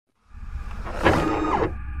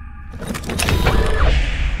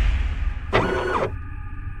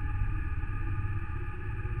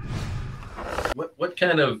what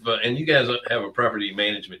kind of, and you guys have a property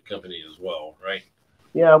management company as well, right?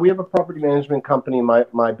 Yeah, we have a property management company.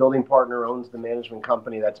 My building partner owns the management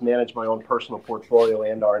company that's managed my own personal portfolio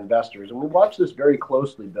and our investors. And we watch this very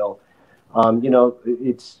closely, Bill.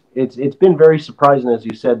 It's been very surprising, as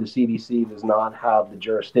you said, the CDC does not have the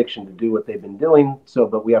jurisdiction to do what they've been doing. So,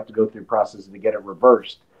 but we have to go through processes to get it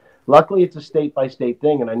reversed. Luckily, it's a state by state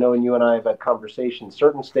thing, and I know you and I have had conversations.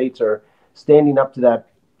 Certain states are standing up to that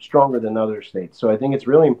stronger than other states. So I think it's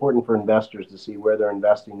really important for investors to see where they're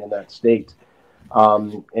investing in that state.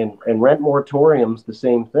 And rent moratoriums, the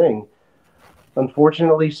same thing.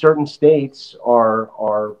 Unfortunately, certain states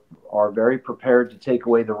are very prepared to take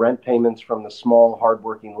away the rent payments from the small,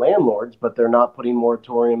 hardworking landlords, but they're not putting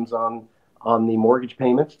moratoriums on the mortgage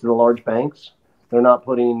payments to the large banks. They're not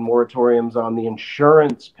putting moratoriums on the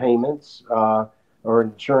insurance payments or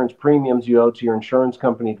insurance premiums you owe to your insurance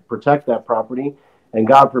company to protect that property. And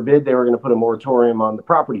God forbid they were going to put a moratorium on the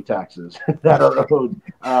property taxes that are owed.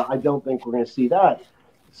 I don't think we're going to see that.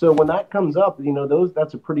 So when that comes up,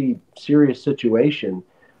 that's a pretty serious situation.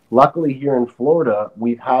 Luckily, here in Florida,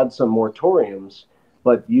 we've had some moratoriums,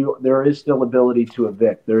 but there is still ability to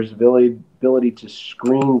evict. There's ability to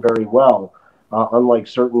screen very well, unlike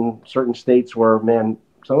certain states where, man,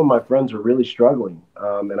 some of my friends are really struggling,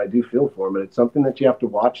 and I do feel for them. And it's something that you have to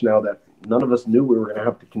watch now that none of us knew we were going to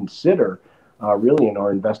have to consider really in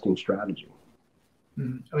our investing strategy.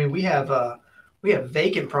 I mean, we have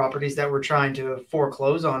vacant properties that we're trying to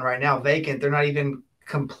foreclose on right now. Vacant, they're not even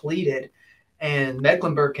completed. And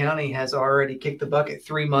Mecklenburg County has already kicked the bucket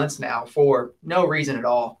 3 months now for no reason at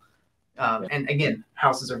all. And again,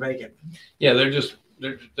 houses are vacant. Yeah, they're just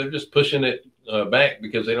pushing it back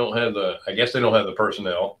because they don't have I guess they don't have the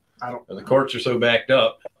personnel. And the courts are so backed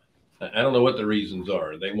up. I don't know what the reasons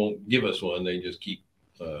are. They won't give us one. They just keep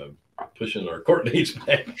pushing our court dates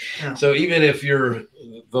back. Yeah. So even if you're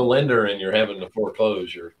the lender and you're having to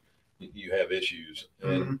foreclose, you have issues.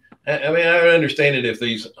 And I mean, I understand it if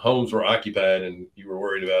these homes were occupied and you were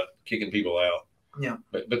worried about kicking people out. Yeah.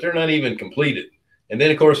 But they're not even completed. And then,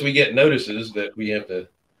 of course, we get notices that we have to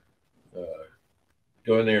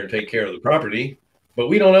go in there and take care of the property, but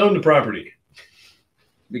we don't own the property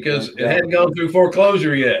because it hadn't gone through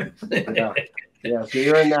foreclosure yet. Yeah. So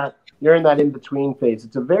you're in that in-between phase.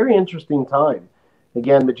 It's a very interesting time,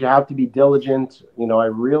 again, but you have to be diligent. I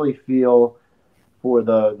really feel for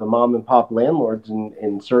the mom and pop landlords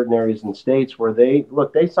in certain areas and states where they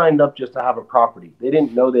signed up just to have a property. They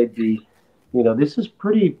didn't know they'd be, this is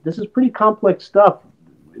pretty complex stuff.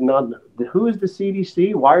 Who is the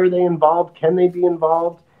CDC? Why are they involved? Can they be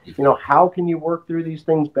involved? How can you work through these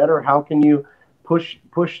things better? How can you push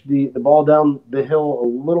the ball down the hill a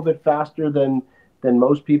little bit faster than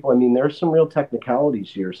most people? I mean, there's some real technicalities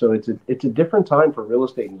here. So it's a different time for real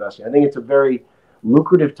estate investing. I think it's a very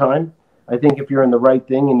lucrative time. I think if you're in the right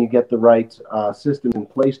thing and you get the right systems in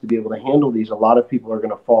place to be able to handle these, a lot of people are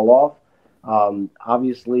going to fall off.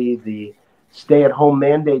 Obviously, the stay-at-home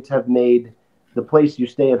mandates have made the place you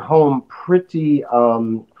stay at home pretty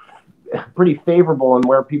favorable in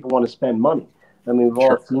where people want to spend money. I mean, we've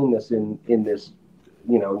all seen this in this,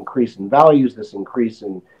 increase in values, this increase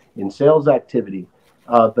in sales activity.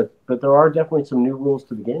 But there are definitely some new rules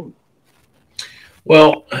to the game.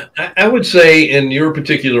 Well, I would say in your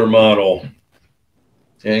particular model,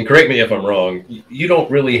 and correct me if I'm wrong, you don't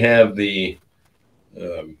really have the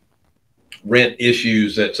rent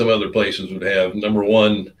issues that some other places would have. Number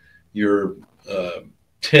one, your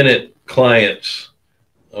tenant clients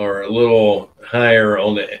are a little higher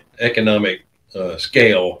on the economic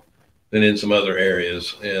scale than in some other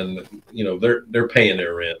areas, and they're paying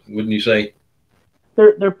their rent, wouldn't you say?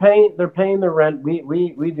 They're paying their rent.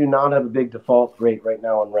 We do not have a big default rate right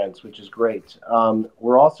now on rents, which is great.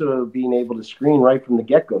 We're also being able to screen right from the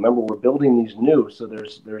get-go. Remember, we're building these new, so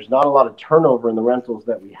there's not a lot of turnover in the rentals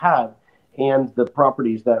that we have, and the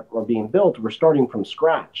properties that are being built, we're starting from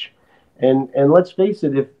scratch. And let's face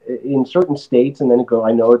it, if in certain states, and then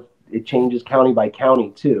I know it changes county by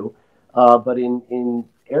county too, but in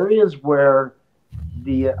areas where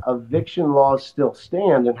the eviction laws still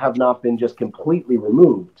stand and have not been just completely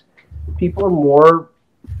removed, people are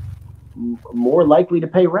more likely to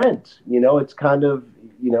pay rent. It's kind of,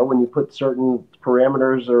 when you put certain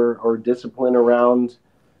parameters or discipline around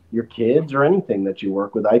your kids or anything that you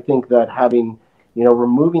work with, I think that having,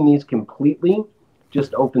 removing these completely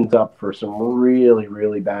just opens up for some really,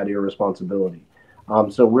 really bad irresponsibility.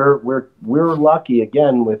 So we're lucky,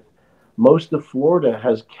 again, with most of Florida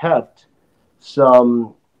has kept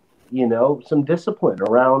some discipline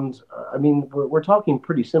around. I mean, we're talking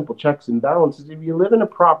pretty simple checks and balances. If you live in a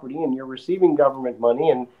property and you're receiving government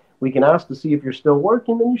money, and We can ask to see if you're still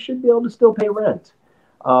working, then you should be able to still pay rent.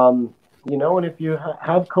 You know, and if you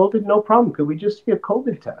have COVID, no problem. Could we just see a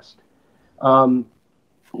COVID test?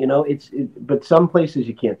 You know, but some places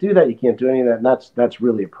you can't do that. You can't do any of that, and that's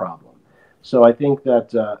really a problem. So I think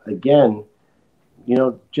that again, you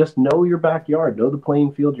know, just know your backyard, know the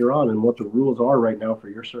playing field you're on, and what the rules are right now for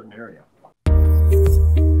your certain area.